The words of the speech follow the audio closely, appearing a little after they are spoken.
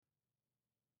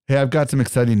Hey, I've got some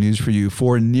exciting news for you.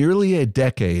 For nearly a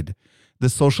decade, the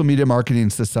Social Media Marketing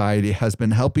Society has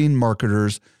been helping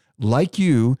marketers like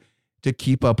you to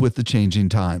keep up with the changing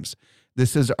times.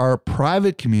 This is our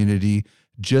private community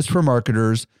just for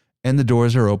marketers, and the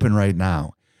doors are open right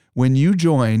now. When you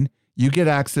join, you get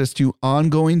access to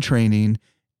ongoing training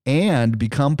and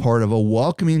become part of a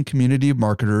welcoming community of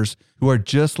marketers who are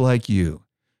just like you.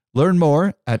 Learn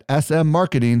more at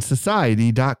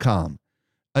smmarketingsociety.com.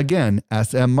 Again,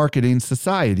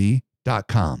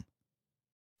 smmarketingsociety.com.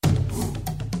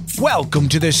 Welcome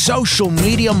to the Social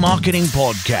Media Marketing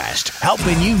Podcast,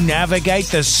 helping you navigate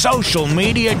the social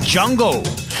media jungle.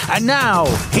 And now,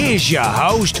 here's your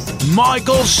host,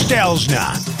 Michael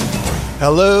Stelzner.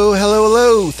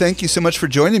 Hello. Thank you so much for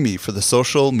joining me for the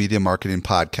Social Media Marketing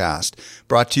Podcast,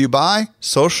 brought to you by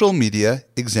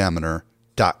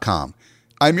socialmediaexaminer.com.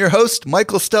 I'm your host,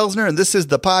 Michael Stelzner, and this is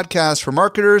the podcast for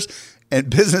marketers and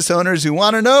business owners who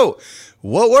want to know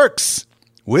what works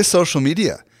with social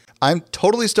media. I'm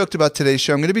totally stoked about today's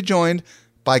show. I'm going to be joined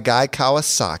by Guy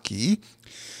Kawasaki,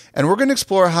 and we're going to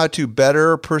explore how to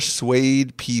better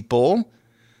persuade people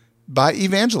by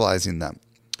evangelizing them.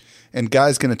 And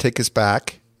Guy's going to take us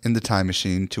back in the time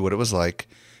machine to what it was like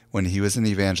when he was an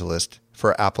evangelist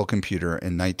for Apple Computer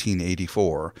in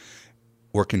 1984,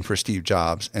 working for Steve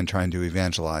Jobs and trying to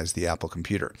evangelize the Apple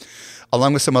Computer,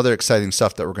 along with some other exciting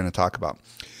stuff that we're going to talk about.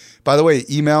 By the way,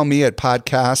 email me at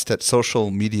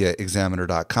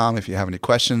podcast@socialmediaexaminer.com if you have any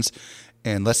questions.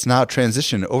 And let's now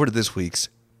transition over to this week's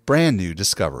brand new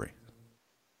discovery.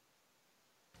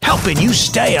 Helping you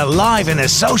stay alive in a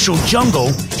social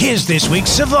jungle, here's this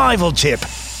week's survival tip.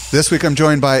 This week I'm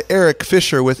joined by Eric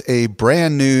Fisher with a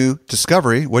brand new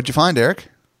discovery. What'd you find, Eric?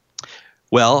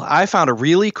 Well, I found a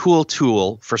really cool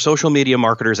tool for social media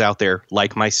marketers out there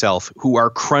like myself who are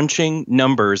crunching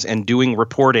numbers and doing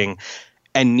reporting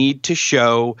and need to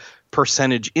show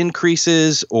percentage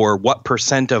increases or what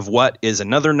percent of what is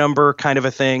another number kind of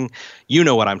a thing. You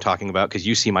know what I'm talking about because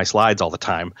you see my slides all the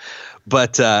time.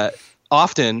 But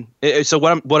often, so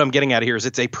what I'm getting at here is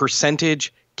it's a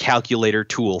percentage calculator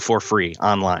tool for free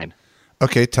online.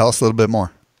 Okay, tell us a little bit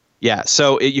more. Yeah,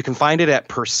 so you can find it at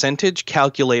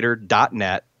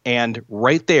percentagecalculator.net, and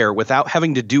right there, without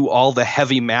having to do all the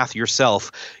heavy math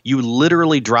yourself, you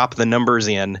literally drop the numbers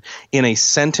in a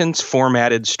sentence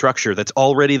formatted structure that's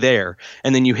already there,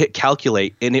 and then you hit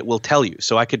calculate, and it will tell you.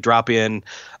 So I could drop in,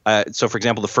 so for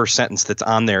example, the first sentence that's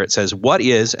on there, it says, what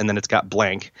is, and then it's got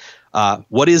blank,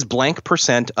 what is blank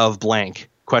percent of blank,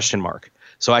 question mark.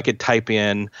 So I could type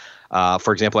in,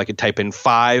 for example, I could type in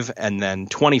 5 and then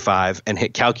 25 and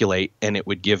hit calculate, and it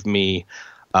would give me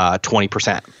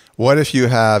 20%. What if you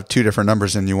have two different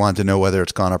numbers and you want to know whether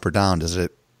it's gone up or down? Does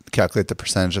it calculate the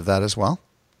percentage of that as well?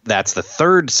 That's the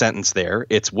third sentence there.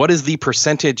 It's what is the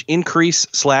percentage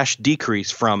increase/decrease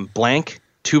from blank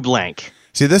to blank?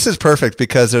 See, this is perfect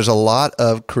because there's a lot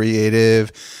of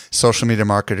creative social media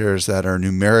marketers that are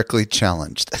numerically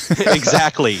challenged.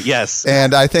 Exactly, yes.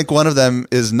 And I think one of them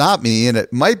is not me, and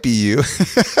it might be you.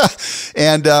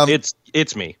 And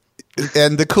it's me.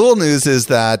 And the cool news is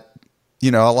that,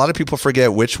 you know, a lot of people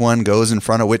forget which one goes in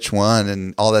front of which one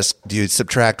and all this. Do you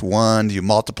subtract one? Do you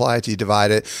multiply it? Do you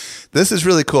divide it? This is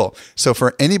really cool. So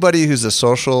for anybody who's a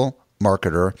social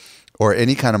marketer or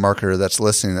any kind of marketer that's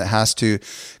listening that has to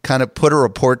kind of put a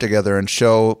report together and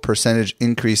show percentage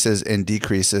increases and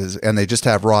decreases, and they just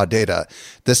have raw data,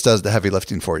 this does the heavy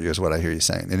lifting for you is what I hear you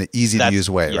saying in an easy to use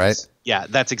way, yes. Right? Yeah,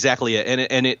 that's exactly it.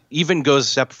 And it even goes a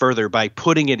step further by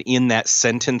putting it in that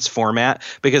sentence format,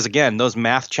 because again, those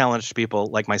math challenged people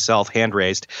like myself, hand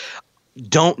raised,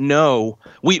 don't know.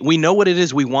 We know what it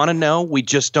is we want to know. We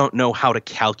just don't know how to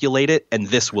calculate it, and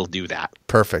this will do that.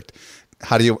 Perfect.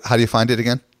 How do you find it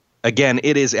again? Again,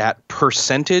 it is at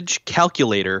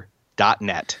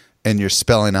percentagecalculator.net. And you're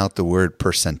spelling out the word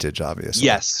percentage, obviously.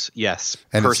 Yes.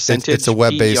 And percentage, it's a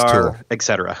web-based tool,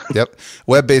 etc. Yep,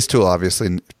 web-based tool,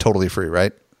 obviously, totally free,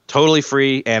 right? Totally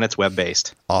free, and it's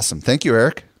web-based. Awesome. Thank you,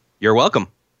 Eric. You're welcome.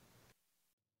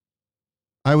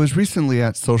 I was recently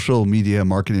at Social Media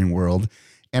Marketing World,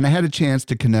 and I had a chance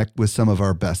to connect with some of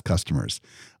our best customers.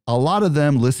 A lot of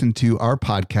them listen to our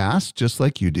podcast, just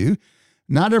like you do.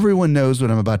 Not everyone knows what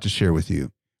I'm about to share with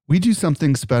you. We do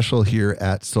something special here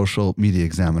at Social Media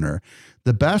Examiner.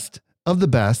 The best of the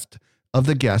guests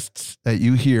that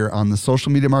you hear on the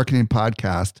Social Media Marketing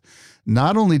Podcast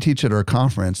not only teach at our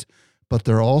conference, but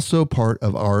they're also part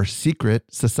of our secret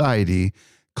society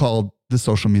called the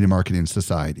Social Media Marketing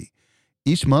Society.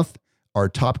 Each month, our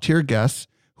top-tier guests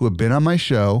who have been on my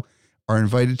show are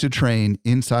invited to train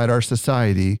inside our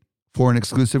society for an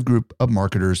exclusive group of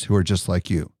marketers who are just like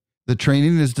you. The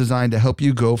training is designed to help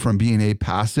you go from being a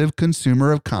passive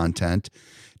consumer of content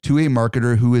to a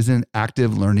marketer who is in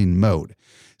active learning mode.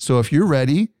 So if you're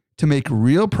ready to make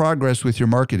real progress with your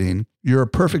marketing, you're a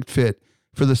perfect fit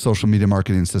for the Social Media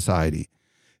Marketing Society.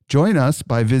 Join us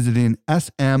by visiting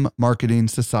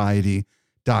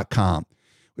smmarketingsociety.com.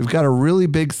 We've got a really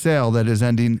big sale that is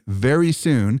ending very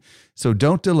soon, so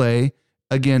don't delay.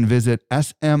 Again, visit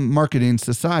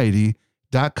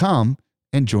smmarketingsociety.com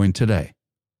and join today.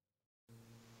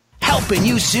 Helping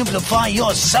you simplify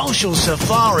your social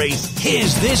safari,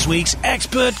 here's this week's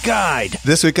expert guide.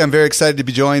 This week, I'm very excited to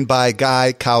be joined by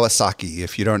Guy Kawasaki.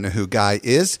 If you don't know who Guy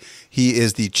is, he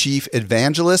is the chief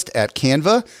evangelist at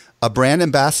Canva, a brand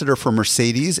ambassador for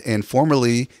Mercedes, and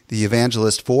formerly the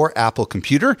evangelist for Apple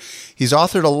Computer. He's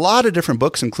authored a lot of different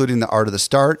books, including The Art of the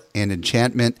Start and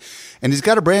Enchantment. And he's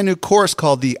got a brand new course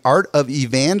called The Art of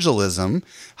Evangelism,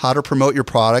 How to Promote Your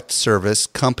Product, Service,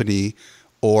 Company,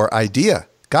 or Idea.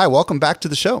 Guy, welcome back to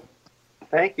the show.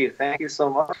 Thank you. Thank you so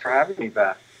much for having me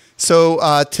back.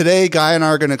 So today, Guy and I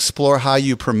are going to explore how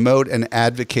you promote and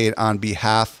advocate on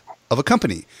behalf of a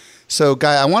company. So,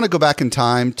 Guy, I want to go back in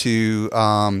time to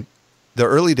the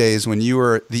early days when you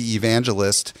were the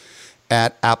evangelist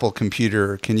at Apple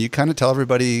Computer. Can you kind of tell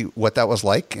everybody what that was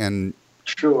like? And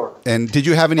Sure. And did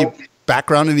you have any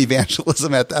background in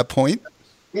evangelism at that point?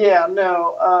 Yeah,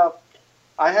 no.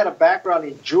 I had a background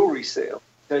in jewelry sales,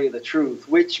 to tell you the truth,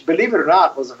 which, believe it or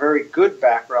not, was a very good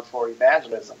background for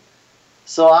evangelism.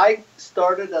 So I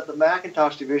started at the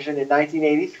Macintosh division in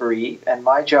 1983, and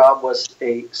my job was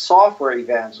a software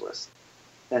evangelist.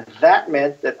 And that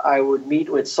meant that I would meet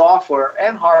with software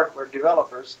and hardware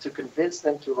developers to convince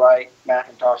them to write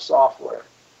Macintosh software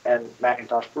and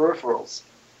Macintosh peripherals.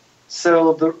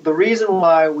 So the reason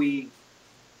why we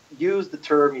used the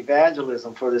term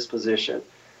evangelism for this position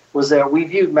was that we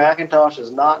viewed Macintosh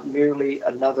as not merely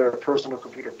another personal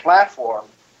computer platform,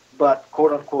 but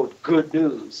quote-unquote good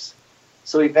news.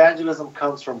 So evangelism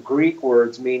comes from Greek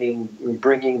words meaning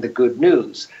bringing the good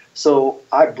news. So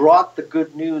I brought the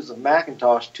good news of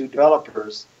Macintosh to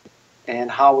developers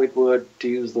and how it would, to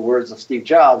use the words of Steve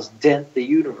Jobs, dent the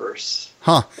universe.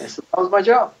 Huh. And so that was my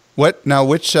job. What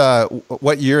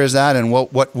year is that, and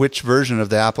which version of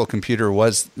the Apple Computer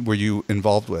were you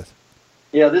involved with?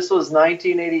 Yeah, this was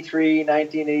 1983,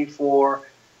 1984,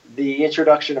 the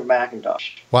introduction of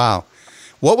Macintosh. Wow.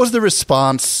 What was the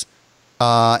response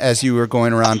as you were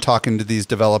going around talking to these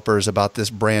developers about this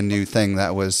brand new thing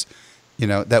that was,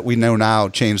 that we know now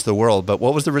changed the world? But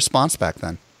what was the response back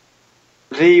then?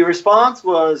 The response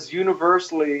was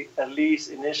universally, at least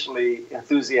initially,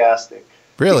 enthusiastic.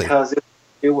 Really? Because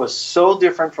it was so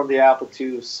different from the Apple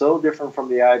II, so different from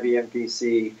the IBM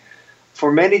PC.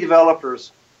 For many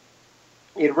developers,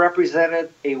 it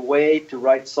represented a way to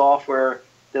write software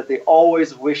that they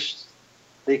always wished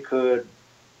they could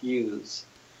use.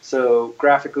 So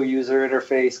graphical user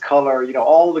interface, color,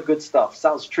 all the good stuff.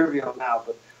 Sounds trivial now,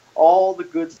 but all the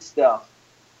good stuff.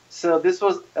 So this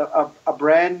was a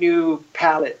brand new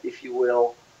palette, if you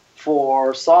will,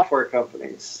 for software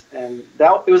companies. And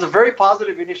it was a very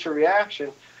positive initial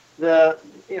reaction.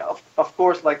 Of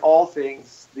course, like all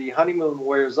things, the honeymoon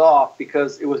wears off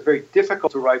because it was very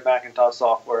difficult to write Macintosh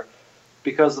software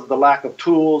because of the lack of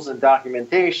tools and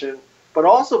documentation, but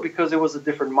also because it was a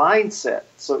different mindset.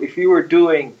 So if you were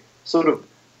doing sort of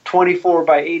 24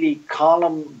 by 80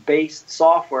 column-based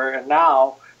software, and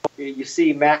now you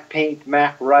see Mac Paint,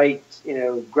 Mac Write,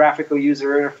 graphical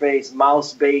user interface,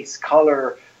 mouse-based,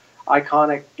 color,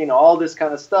 iconic, all this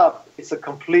kind of stuff, it's a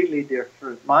completely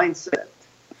different mindset.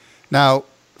 Now,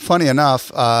 funny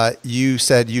enough, you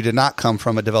said you did not come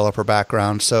from a developer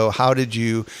background, so how did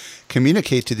you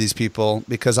communicate to these people?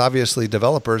 Because obviously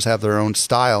developers have their own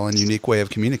style and unique way of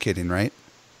communicating, right?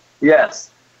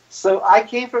 Yes. So I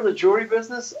came from the jewelry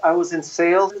business. I was in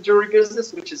sales in the jewelry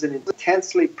business, which is an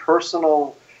intensely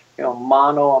personal,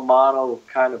 mano a mano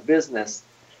kind of business.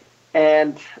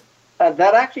 And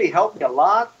that actually helped me a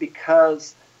lot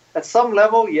because at some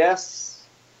level, yes,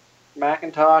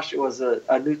 Macintosh, it was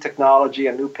a new technology,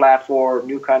 a new platform,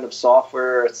 new kind of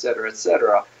software, et cetera, et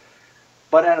cetera.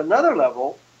 But at another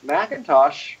level,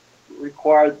 Macintosh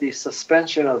required the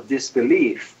suspension of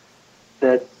disbelief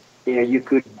that you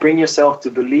could bring yourself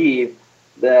to believe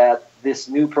that this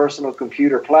new personal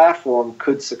computer platform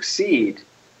could succeed.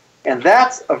 And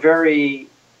that's a very,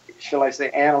 shall I say,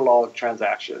 analog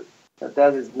transaction.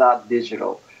 That is not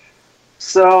digital.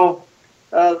 So,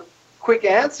 quick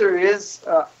answer is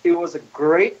it was a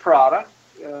great product.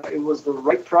 It was the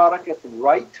right product at the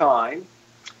right time.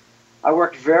 I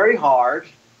worked very hard,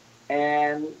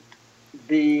 and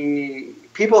the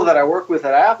people that I work with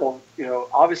at Apple,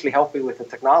 obviously helped me with the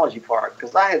technology part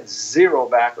because I had zero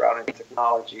background in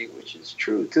technology, which is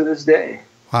true to this day.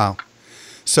 Wow.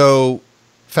 So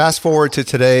fast forward to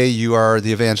today, you are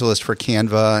the evangelist for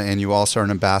Canva, and you also are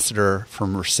an ambassador for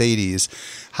Mercedes.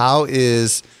 How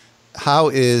is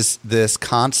this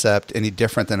concept any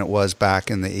different than it was back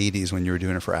in the 80s when you were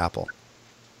doing it for Apple?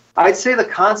 I'd say the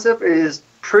concept is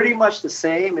pretty much the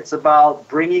same. It's about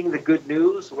bringing the good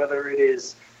news, whether it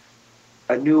is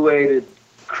a new way to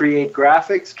create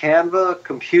graphics, Canva,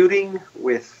 computing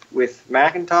with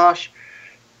Macintosh.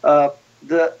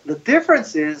 The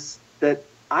difference is that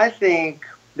I think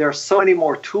there are so many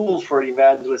more tools for an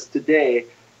evangelist today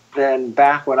than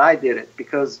back when I did it.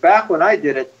 Because back when I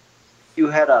did it, you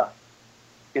had a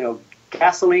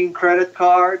gasoline credit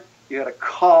card, you had a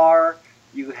car,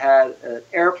 you had an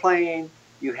airplane,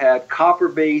 you had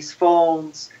copper-based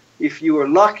phones. If you were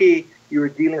lucky, you were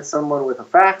dealing with someone with a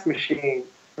fax machine.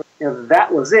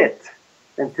 That was it.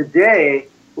 And today,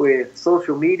 with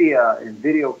social media and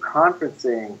video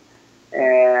conferencing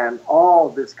and all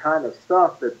this kind of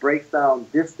stuff that breaks down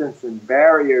distance and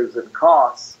barriers and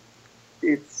costs,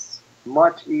 it's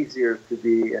much easier to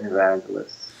be an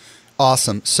evangelist.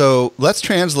 Awesome. So let's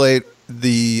translate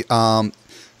the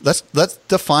let's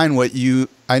define what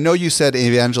I know you said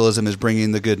evangelism is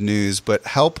bringing the good news, but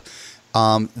help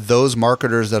those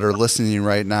marketers that are listening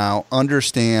right now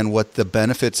understand what the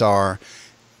benefits are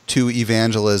to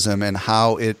evangelism and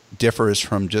how it differs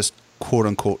from just quote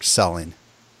unquote selling.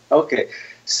 Okay.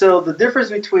 So the difference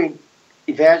between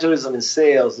evangelism and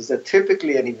sales is that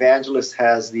typically an evangelist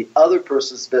has the other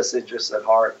person's best interests at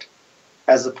heart,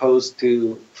 as opposed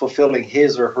to fulfilling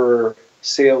his or her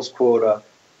sales quota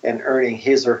and earning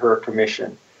his or her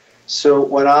commission. So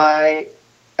when I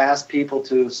asked people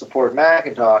to support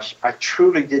Macintosh, I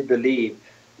truly did believe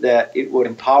that it would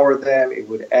empower them, it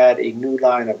would add a new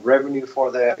line of revenue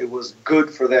for them, it was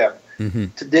good for them. Mm-hmm.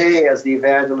 Today, as the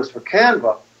evangelist for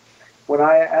Canva, when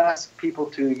I ask people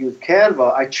to use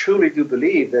Canva, I truly do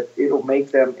believe that it'll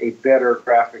make them a better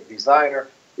graphic designer.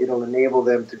 It'll enable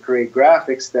them to create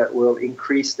graphics that will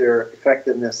increase their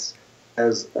effectiveness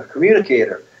as a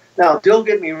communicator. Now, don't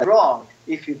get me wrong.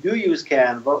 If you do use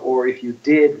Canva, or if you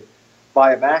did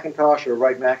buy a Macintosh or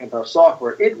write Macintosh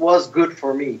software, it was good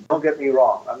for me. Don't get me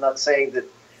wrong. I'm not saying that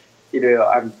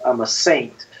I'm a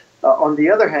saint. On the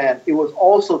other hand, it was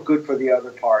also good for the other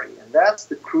party, and that's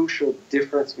the crucial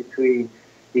difference between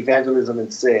evangelism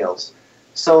and sales.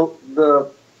 So the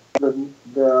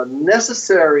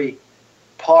necessary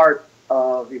part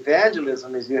of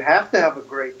evangelism is you have to have a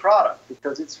great product,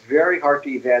 because it's very hard to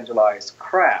evangelize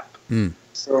crap.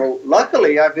 So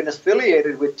luckily, I've been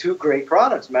affiliated with two great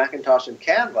products, Macintosh and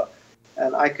Canva,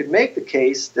 and I could make the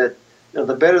case that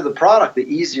the better the product, the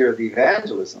easier the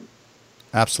evangelism.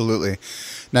 Absolutely.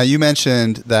 Now, you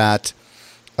mentioned that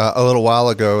a little while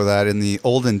ago that in the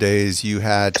olden days you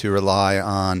had to rely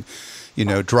on,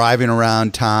 driving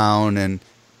around town and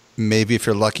maybe, if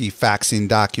you're lucky, faxing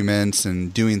documents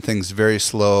and doing things very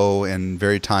slow and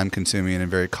very time-consuming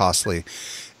and very costly.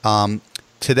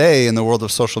 Today, in the world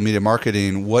of social media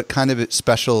marketing, what kind of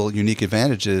special, unique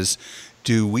advantages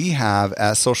do we have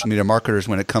as social media marketers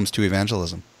when it comes to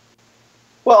evangelism?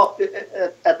 Well,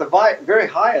 at the very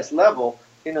highest level,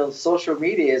 social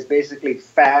media is basically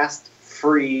fast,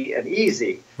 free, and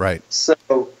easy. Right. So,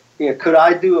 could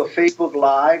I do a Facebook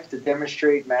Live to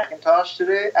demonstrate Macintosh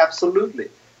today? Absolutely.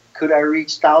 Could I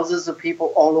reach thousands of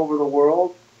people all over the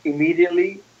world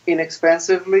immediately,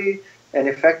 inexpensively, and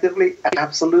effectively?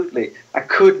 Absolutely. I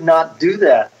could not do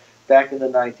that back in the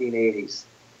 1980s.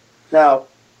 Now,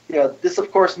 this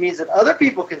of course means that other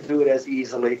people can do it as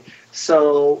easily.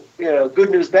 So, good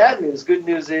news, bad news. Good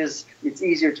news is it's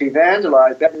easier to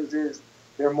evangelize. Bad news is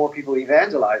there are more people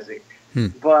evangelizing.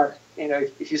 But,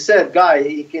 if you said, Guy,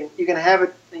 you can have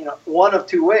it, one of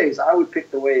two ways, I would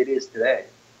pick the way it is today.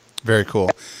 Very cool.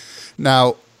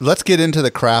 Now, let's get into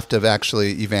the craft of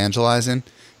actually evangelizing.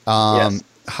 Yes.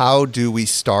 How do we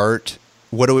start?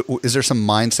 Is there some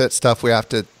mindset stuff we have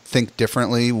to think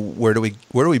differently? Where do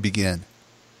we begin?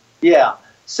 Yeah.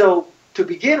 So to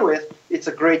begin with, it's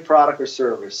a great product or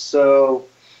service. So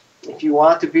if you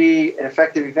want to be an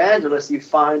effective evangelist, you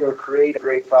find or create a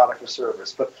great product or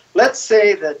service. But let's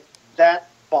say that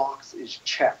box is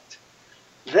checked.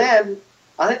 Then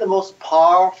I think the most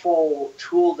powerful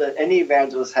tool that any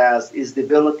evangelist has is the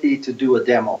ability to do a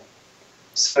demo.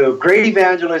 So great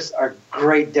evangelists are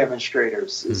great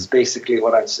demonstrators, is basically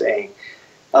what I'm saying.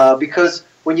 Because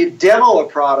when you demo a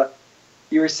product,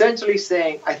 you're essentially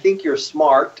saying, I think you're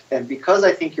smart, and because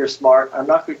I think you're smart, I'm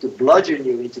not going to bludgeon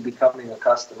you into becoming a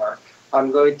customer.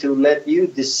 I'm going to let you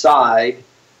decide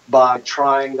by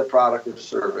trying the product or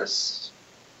service.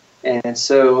 And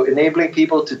so enabling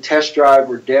people to test drive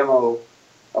or demo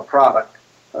a product,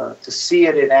 to see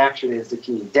it in action is the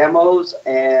key. Demos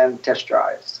and test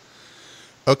drives.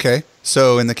 Okay.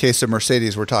 So in the case of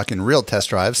Mercedes, we're talking real test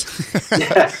drives,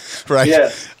 Yeah. right?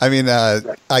 Yeah. I mean,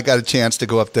 I got a chance to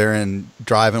go up there and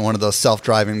drive in one of those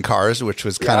self-driving cars, which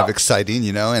was kind of exciting,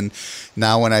 you know, and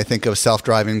now when I think of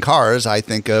self-driving cars, I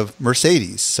think of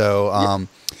Mercedes. So,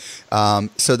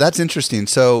 so that's interesting.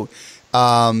 So,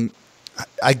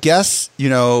 I guess, you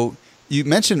know, you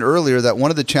mentioned earlier that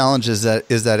one of the challenges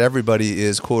is that everybody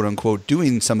is quote unquote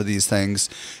doing some of these things.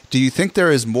 Do you think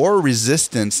there is more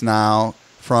resistance now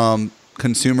from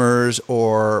consumers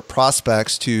or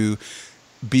prospects to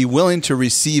be willing to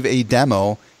receive a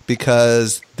demo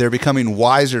because they're becoming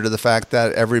wiser to the fact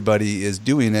that everybody is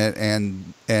doing it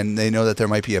and they know that there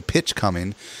might be a pitch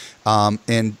coming?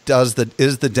 And is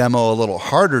the demo a little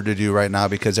harder to do right now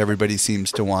because everybody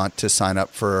seems to want to sign up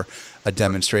for a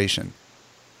demonstration?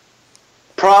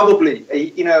 Probably.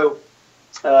 You know,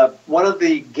 one of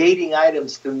the gating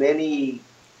items to many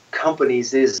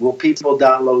companies is, will people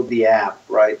download the app,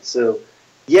 right? So,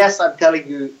 yes, I'm telling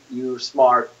you, you're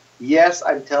smart. Yes,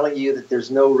 I'm telling you that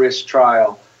there's no risk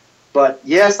trial. But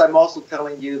yes, I'm also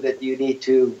telling you that you need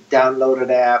to download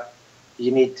an app,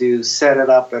 you need to set it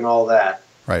up and all that.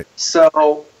 Right.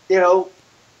 So, you know,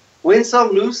 win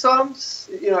some, lose some.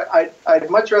 You know, I'd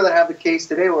much rather have the case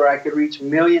today where I could reach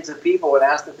millions of people and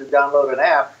ask them to download an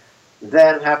app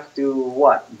than have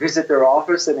to, visit their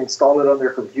office and install it on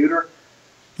their computer.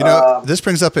 You know, this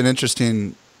brings up an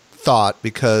interesting thought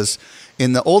because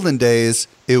in the olden days,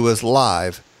 it was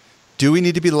live. Do we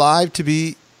need to be live to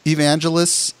be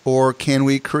evangelists, or can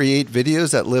we create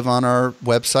videos that live on our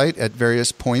website at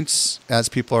various points as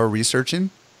people are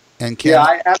researching? And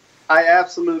I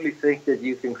absolutely think that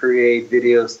you can create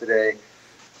videos today.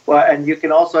 Well, and you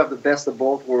can also have the best of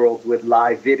both worlds with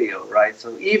live video, right?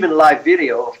 So even live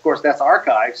video, of course, that's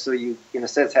archived, so you, in a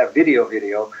sense, have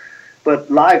video.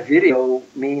 But live video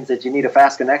means that you need a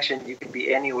fast connection. You can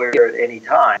be anywhere at any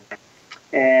time.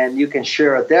 And you can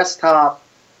share a desktop.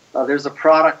 There's a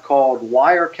product called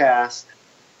Wirecast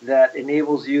that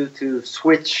enables you to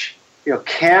switch,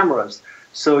 cameras.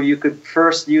 So you could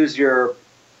first use your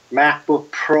MacBook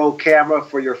Pro camera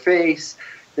for your face.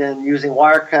 Then using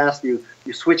Wirecast, you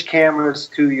switch cameras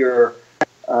to your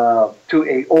to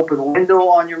a open window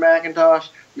on your Macintosh.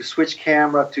 You switch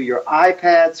camera to your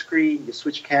iPad screen. You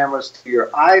switch cameras to your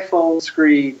iPhone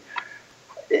screen.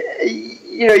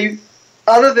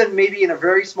 Other than maybe in a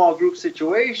very small group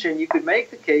situation, you could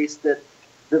make the case that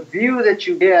the view that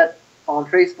you get on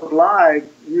Facebook Live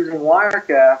using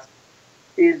Wirecast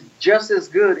is just as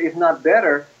good, if not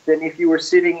better, than if you were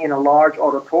sitting in a large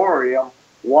auditorium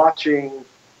watching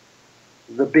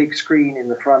the big screen in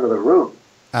the front of the room.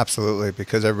 Absolutely,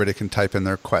 because everybody can type in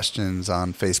their questions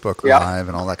on Facebook Live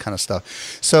and all that kind of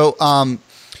stuff. So,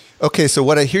 okay, so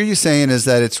what I hear you saying is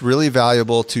that it's really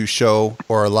valuable to show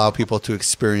or allow people to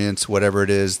experience whatever it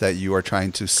is that you are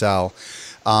trying to sell.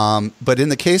 But in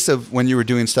the case of when you were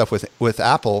doing stuff with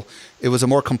Apple, it was a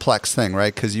more complex thing,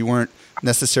 right? Because you weren't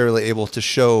necessarily able to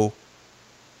show,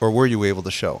 or were you able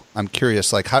to show? I'm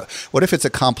curious, like, what if it's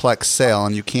a complex sale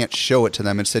and you can't show it to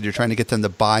them? Instead, you're trying to get them to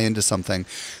buy into something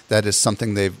that is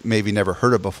something they've maybe never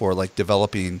heard of before, like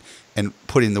developing and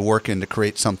putting the work in to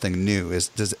create something new.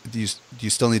 Do you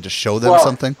still need to show them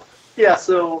something? Yeah,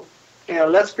 so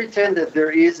let's pretend that there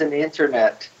is an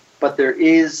internet, but there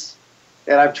is,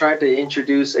 and I'm trying to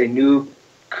introduce a new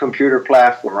computer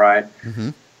platform, right? Mm-hmm.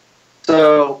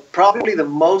 So probably the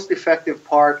most effective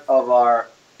part of our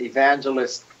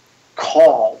evangelist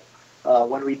call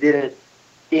when we did it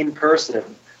in person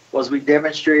was we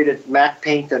demonstrated Mac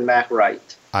Paint and Mac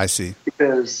Write. I see.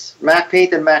 Because Mac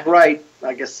Paint and Mac Write,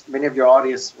 I guess many of your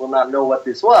audience will not know what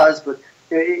this was, but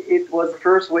it was the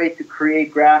first way to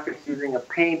create graphics using a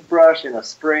paintbrush and a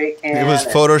spray can. It was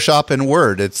Photoshop and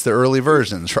Word. It's the early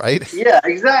versions, right? Yeah,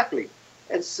 exactly.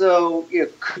 And so,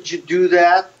 could you do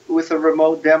that with a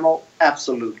remote demo?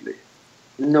 Absolutely.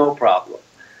 No problem.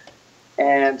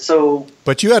 And so...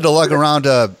 But you had to lug around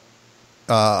a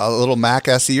little Mac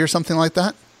SE or something like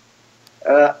that?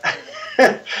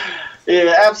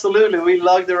 Yeah, absolutely. We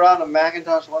lugged around a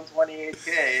Macintosh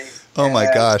 128K. Oh my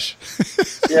gosh.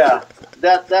 Yeah,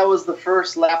 that was the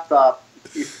first laptop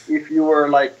if you were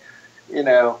like,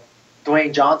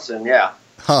 Dwayne Johnson, yeah.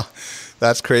 Huh,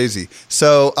 that's crazy.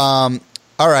 So, all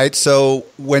right, so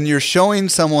when you're showing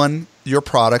someone your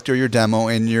product or your demo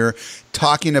and you're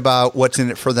talking about what's in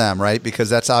it for them, right? Because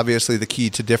that's obviously the key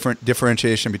to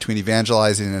differentiation between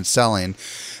evangelizing and selling.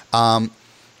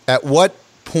 at what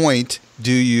point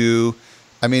do you,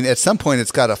 I mean, at some point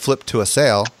it's got to flip to a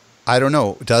sale. I don't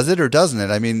know. Does it or doesn't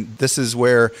it? I mean, this is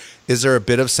where, is there a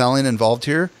bit of selling involved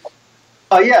here?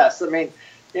 Oh, yes. I mean,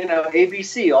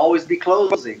 ABC, always be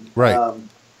closing. Right.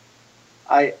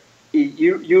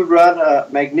 You run a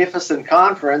magnificent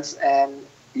conference and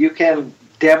you can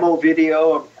demo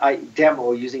video,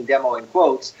 using demo in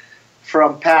quotes,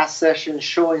 from past sessions,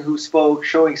 showing who spoke,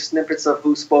 showing snippets of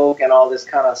who spoke and all this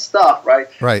kind of stuff, right?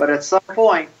 Right. But at some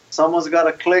point, someone's got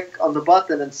to click on the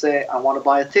button and say, I want to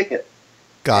buy a ticket.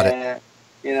 Got it.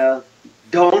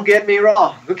 Don't get me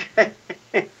wrong, okay?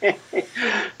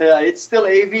 It's still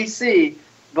ABC,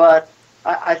 but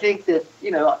I think that,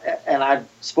 and I've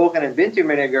spoken and been to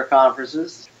many of your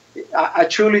conferences, I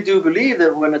truly do believe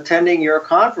that when attending your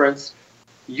conference,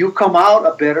 you come out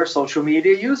a better social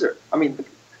media user. I mean,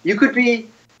 you could be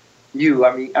you.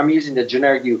 I mean, I'm using the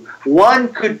generic you.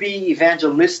 One could be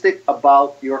evangelistic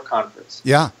about your conference.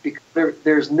 Yeah. Because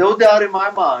there's no doubt in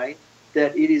my mind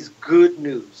that it is good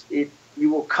news. You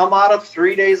will come out of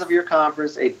 3 days of your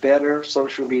conference a better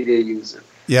social media user.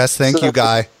 Yes, thank you,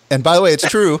 Guy. And by the way, it's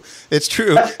true. It's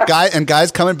true.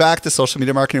 Guy's coming back to Social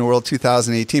Media Marketing World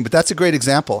 2018, but that's a great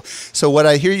example. So what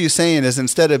I hear you saying is,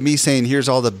 instead of me saying, here's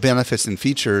all the benefits and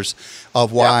features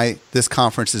of why this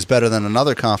conference is better than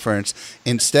another conference,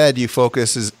 instead you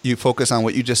focus on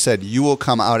what you just said. You will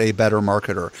come out a better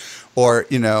marketer. Or,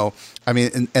 I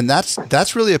mean, and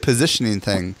that's really a positioning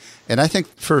thing. And I think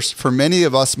for many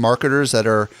of us marketers that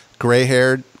are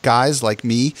gray-haired guys like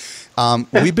me,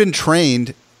 we've been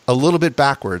trained a little bit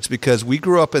backwards because we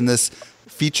grew up in this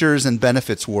features and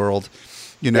benefits world,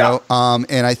 and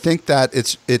I think that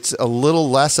it's a little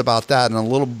less about that and a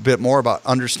little bit more about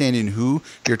understanding who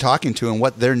you're talking to and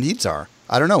what their needs are.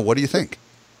 I don't know. What do you think?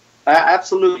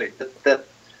 Absolutely.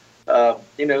 You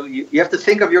have to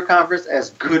think of your conference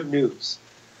as good news.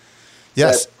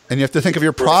 Yes. And you have to think of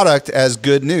your product as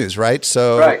good news, right?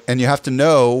 So, and you have to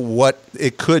know what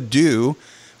it could do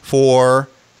for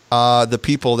the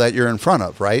people that you're in front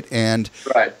of, right? And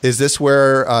is this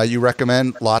where you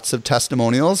recommend lots of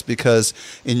testimonials? Because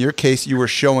in your case, you were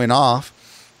showing off,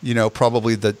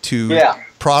 probably the two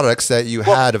products that you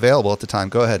had available at the time.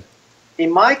 Go ahead.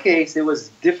 In my case, it was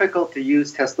difficult to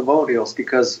use testimonials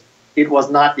because it was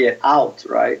not yet out,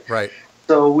 right? Right.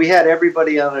 So we had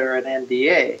everybody under an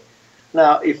NDA.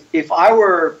 Now, if I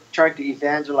were trying to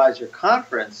evangelize your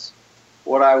conference,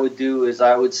 what I would do is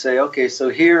I would say, okay, so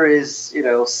here is,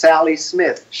 Sally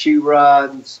Smith. She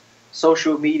runs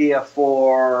social media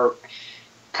for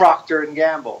Procter &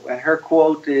 Gamble. And her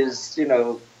quote is,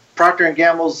 Procter &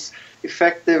 Gamble's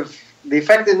the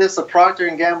effectiveness of Procter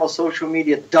 & Gamble social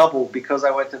media doubled because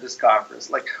I went to this conference.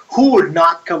 Like, who would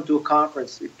not come to a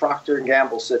conference if Procter &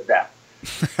 Gamble said that?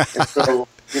 And so,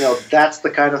 that's the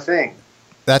kind of thing.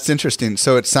 That's interesting.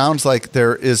 So it sounds like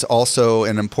there is also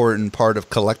an important part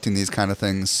of collecting these kind of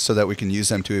things so that we can use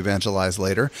them to evangelize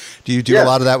later. Do you do a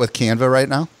lot of that with Canva right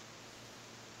now?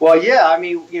 Well, yeah. I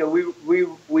mean,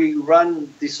 we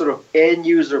run these sort of end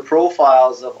user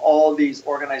profiles of all these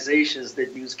organizations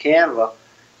that use Canva,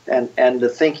 and the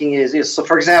thinking is so.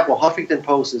 For example, Huffington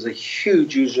Post is a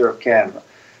huge user of Canva,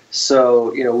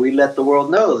 so we let the world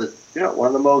know that one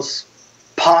of the most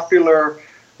popular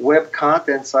web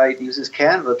content site uses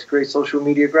Canva to create social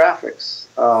media graphics.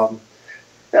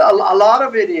 A lot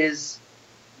of it is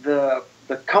the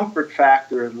comfort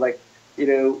factor. Like,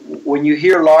 when you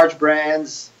hear large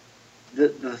brands,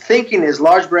 the thinking is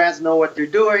large brands know what they're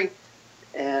doing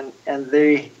and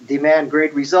they demand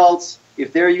great results.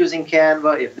 If they're using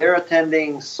Canva, if they're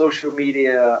attending social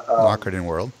media marketing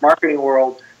world,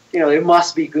 it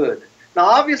must be good. Now,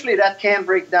 obviously, that can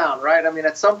break down, right? I mean,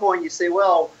 at some point you say,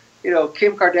 well,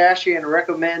 Kim Kardashian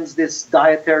recommends this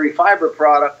dietary fiber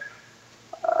product,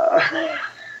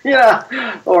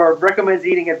 or recommends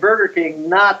eating at Burger King.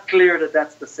 Not clear that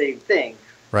that's the same thing.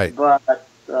 Right. But,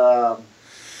 well,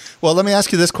 let me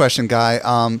ask you this question, Guy.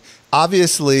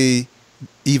 Obviously,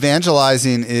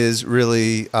 evangelizing is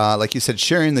really, like you said,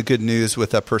 sharing the good news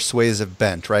with a persuasive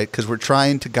bent, right? Because we're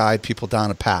trying to guide people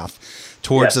down a path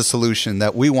towards a solution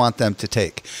that we want them to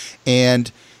take.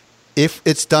 And if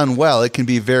it's done well, it can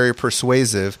be very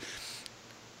persuasive.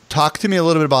 Talk to me a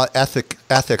little bit about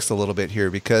ethics a little bit here,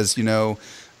 because,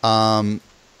 some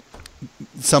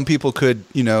people could,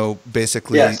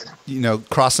 basically,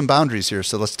 cross some boundaries here.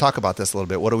 So let's talk about this a little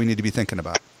bit. What do we need to be thinking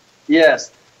about?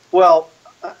 Yes. Well,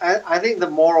 I think the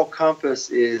moral compass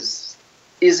is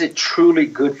it truly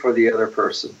good for the other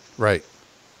person? Right.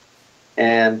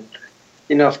 And,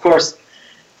 of course,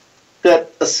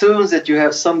 that assumes that you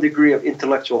have some degree of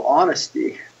intellectual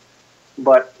honesty,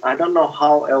 but I don't know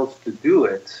how else to do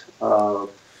it.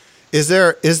 Is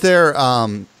there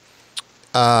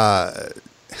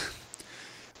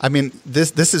I mean,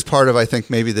 this is part of, I think,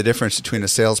 maybe the difference between a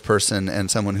salesperson and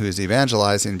someone who is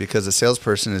evangelizing, because a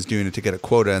salesperson is doing it to get a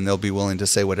quota and they'll be willing to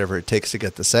say whatever it takes to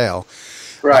get the sale.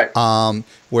 Right.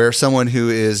 Where someone who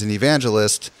is an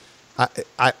evangelist,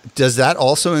 does that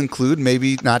also include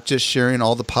maybe not just sharing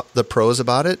all the pros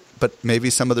about it, but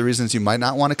maybe some of the reasons you might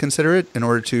not want to consider it in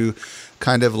order to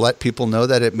kind of let people know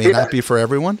that it may not be for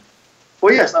everyone?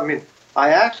 Well, yes. I mean, I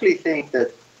actually think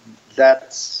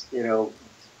that's,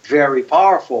 very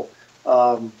powerful,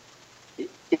 in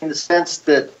the sense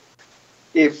that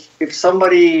if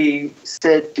somebody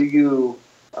said to you,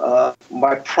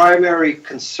 my primary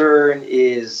concern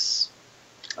is,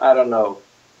 I don't know,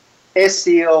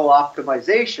 SEO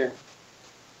optimization,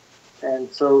 and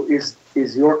so is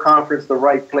your conference the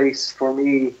right place for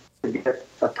me to get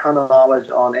a ton of knowledge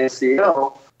on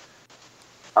SEO?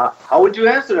 How would you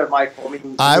answer that, Michael?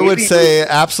 I would say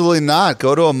absolutely not.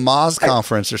 Go to a Moz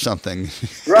conference or something.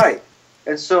 Right.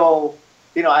 And so,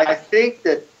 I think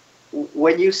that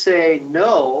when you say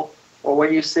no, or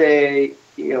when you say,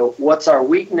 what's our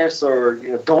weakness, or,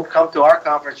 don't come to our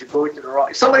conference, you're going to the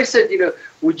wrong. Somebody said,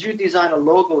 would you design a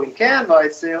logo in Canva?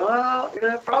 I'd say, well,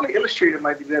 probably Illustrator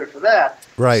might be better for that.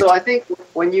 Right. So I think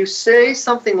when you say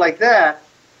something like that,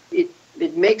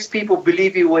 it makes people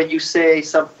believe you when you say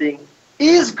something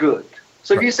is good.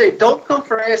 So if you say, don't come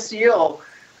for SEO,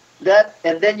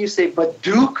 and then you say, but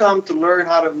do come to learn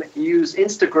how to use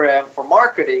Instagram for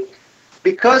marketing,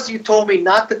 because you told me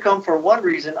not to come for one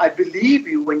reason, I believe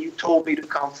you when you told me to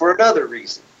come for another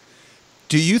reason.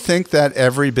 Do you think that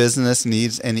every business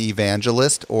needs an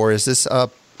evangelist, or is this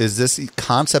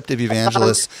concept of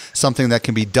evangelist something that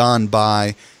can be done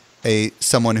by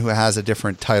someone who has a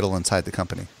different title inside the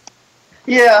company?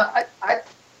 Yeah,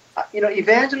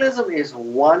 evangelism is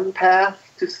one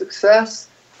path to success.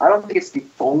 I don't think it's the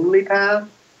only path.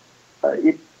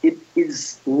 It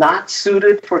is not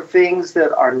suited for things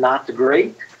that are not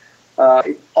great.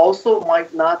 It also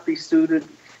might not be suited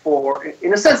for,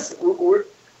 in a sense, we're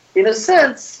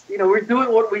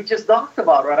doing what we just talked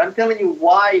about, right? I'm telling you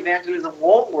why evangelism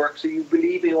won't work, so you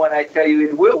believe me when I tell you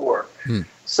it will work.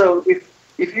 So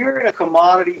if you're in a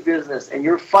commodity business and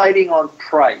you're fighting on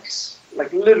price,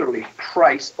 like literally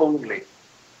price only,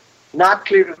 not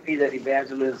clear to me that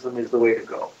evangelism is the way to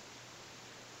go.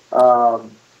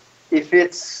 If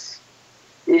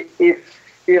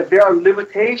there are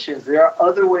limitations, there are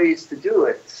other ways to do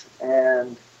it,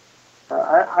 and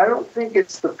I don't think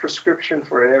it's the prescription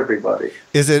for everybody.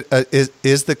 Is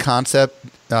the concept?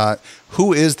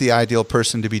 Who is the ideal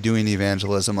person to be doing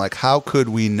evangelism? Like, how could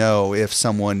we know if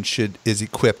someone is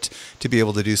equipped to be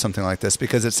able to do something like this?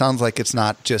 Because it sounds like it's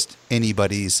not just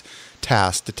anybody's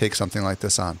task to take something like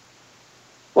this on.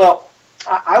 Well,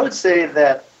 I would say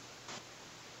that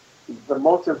the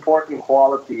most important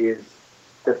quality is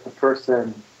that the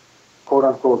person, quote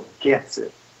unquote, gets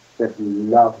it, that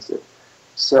loves it.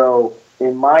 So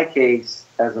in my case,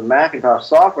 as a Macintosh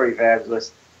software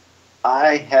evangelist,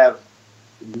 I have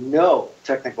no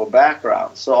technical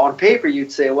background. So on paper,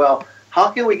 you'd say, well, how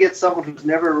can we get someone who's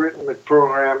never written a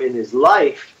program in his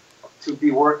life to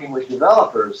be working with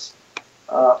developers?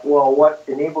 Well, what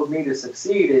enabled me to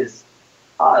succeed is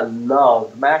I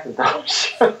love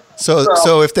Macintosh.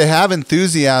 So if they have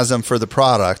enthusiasm for the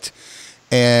product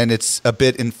and it's a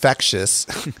bit infectious,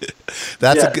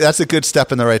 that's a good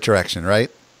step in the right direction,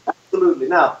 right? Absolutely.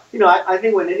 Now, I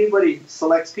think when anybody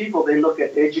selects people, they look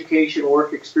at education,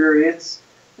 work experience,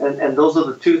 and those are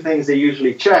the two things they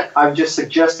usually check. I'm just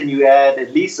suggesting you add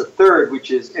at least a third,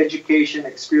 which is education,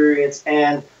 experience,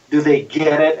 and do they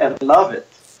get it and love it?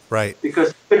 Right. Because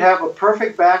you could have a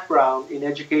perfect background in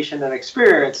education and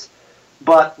experience,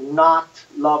 but not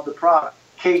love the product.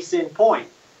 Case in point.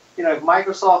 If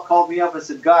Microsoft called me up and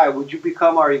said, Guy, would you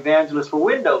become our evangelist for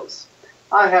Windows?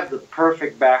 I have the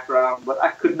perfect background, but I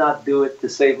could not do it to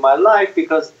save my life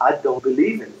because I don't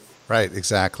believe in it. Right,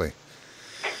 exactly.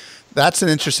 That's an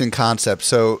interesting concept.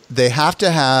 So they have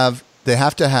to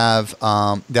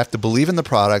believe in the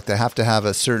product. They have to have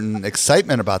a certain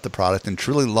excitement about the product and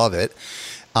truly love it.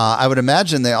 I would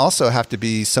imagine they also have to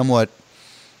be somewhat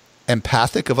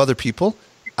empathic of other people.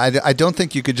 I don't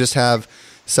think you could just have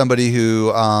somebody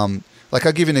who, like,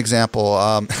 I'll give you an example.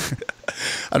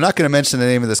 I'm not going to mention the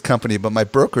name of this company, but my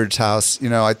brokerage house,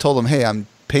 I told them, hey, I'm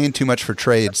paying too much for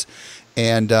trades,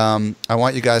 and I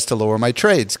want you guys to lower my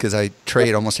trades because I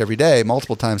trade almost every day,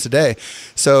 multiple times a day.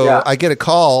 So I get a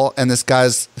call, and this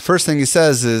guy's the first thing he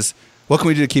says is, what can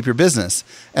we do to keep your business?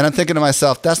 And I'm thinking to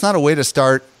myself, that's not a way to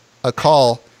start a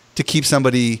call to keep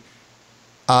somebody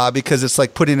because it's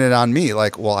like putting it on me.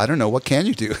 Like, well, I don't know. What can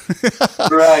you do?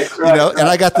 Right. And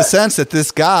I got the sense that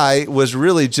this guy was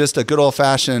really just a good old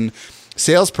fashioned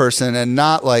salesperson and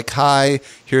not like, hi,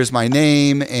 here's my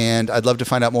name and I'd love to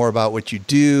find out more about what you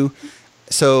do.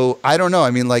 So I don't know.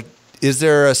 I mean, like, is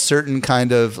there a certain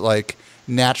kind of like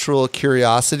natural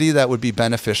curiosity that would be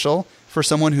beneficial for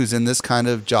someone who's in this kind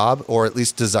of job, or at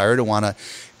least desire to want to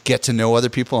get to know other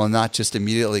people and not just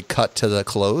immediately cut to the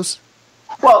close?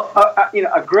 Well,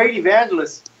 a great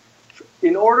evangelist,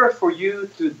 in order for you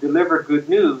to deliver good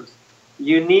news,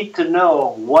 you need to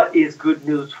know what is good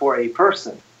news for a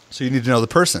person. So you need to know the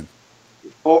person.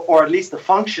 Or at least the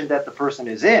function that the person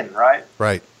is in, right?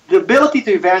 Right. The ability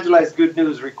to evangelize good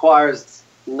news requires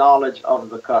knowledge of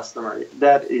the customer.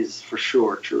 That is for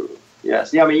sure true.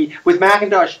 Yes. Yeah, I mean, with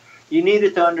Macintosh, you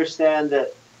needed to understand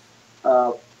that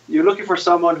you're looking for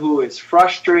someone who is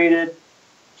frustrated,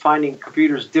 finding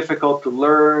computers difficult to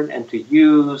learn and to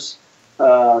use,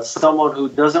 someone who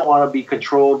doesn't want to be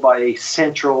controlled by a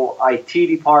central IT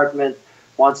department,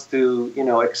 wants to,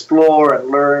 explore and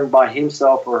learn by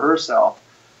himself or herself.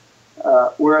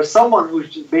 Whereas someone who's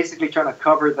just basically trying to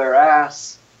cover their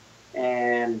ass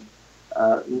and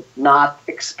not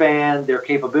expand their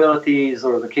capabilities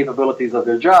or the capabilities of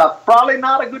their job, probably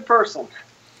not a good person.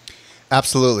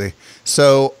 Absolutely.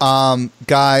 So,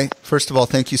 Guy, first of all,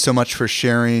 thank you so much for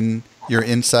sharing your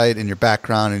insight and your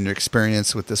background and your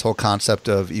experience with this whole concept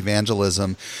of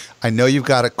evangelism. I know you've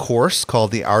got a course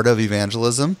called The Art of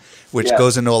Evangelism, which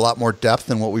goes into a lot more depth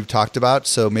than what we've talked about.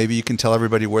 So maybe you can tell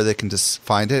everybody where they can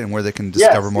find it and where they can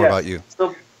discover more about you.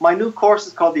 So my new course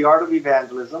is called The Art of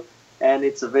Evangelism, and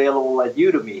it's available at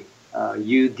Udemy,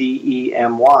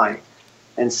 Udemy.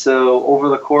 And so over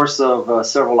the course of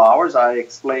several hours, I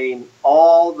explain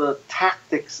all the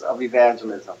tactics of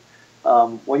evangelism.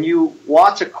 When you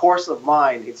watch a course of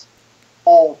mine, it's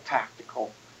all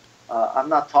tactical. I'm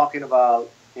not talking about,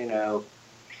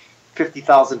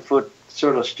 50,000-foot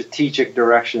sort of strategic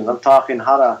directions. I'm talking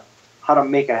how to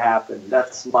make it happen.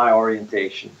 That's my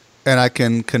orientation. And I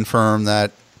can confirm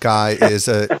that Guy is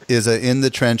a in the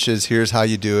trenches, here's how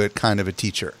you do it kind of a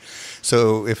teacher.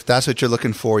 So if that's what you're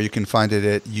looking for, you can find it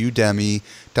at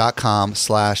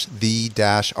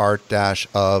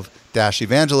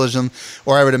udemy.com/the-art-of-evangelism,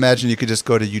 or I would imagine you could just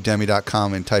go to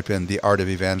udemy.com and type in The Art of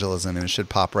Evangelism and it should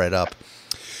pop right up.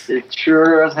 It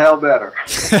sure as hell better.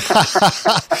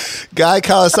 Guy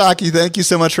Kawasaki, thank you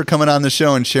so much for coming on the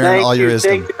show and sharing all your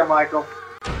wisdom. Take care, Michael.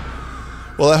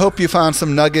 Well, I hope you found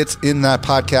some nuggets in that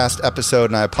podcast episode,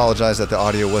 and I apologize that the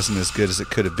audio wasn't as good as it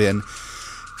could have been.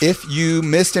 If you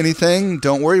missed anything,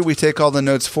 don't worry. We take all the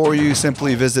notes for you.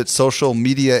 Simply visit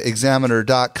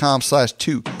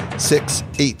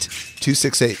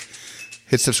socialmediaexaminer.com/268.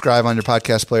 Hit subscribe on your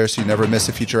podcast player so you never miss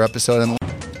a future episode. And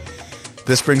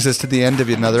this brings us to the end of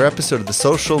another episode of the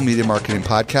Social Media Marketing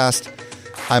Podcast.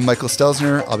 I'm Michael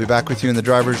Stelzner. I'll be back with you in the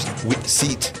driver's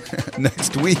seat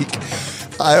next week.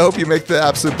 I hope you make the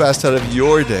absolute best out of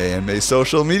your day, and may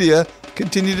social media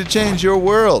continue to change your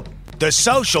world. The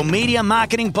Social Media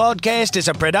Marketing Podcast is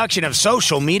a production of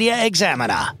Social Media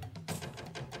Examiner.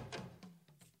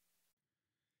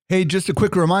 Hey, just a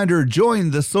quick reminder, join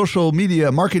the Social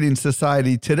Media Marketing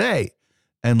Society today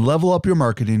and level up your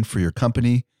marketing for your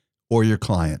company or your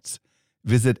clients.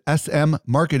 Visit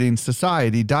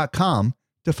smmarketingsociety.com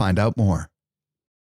to find out more.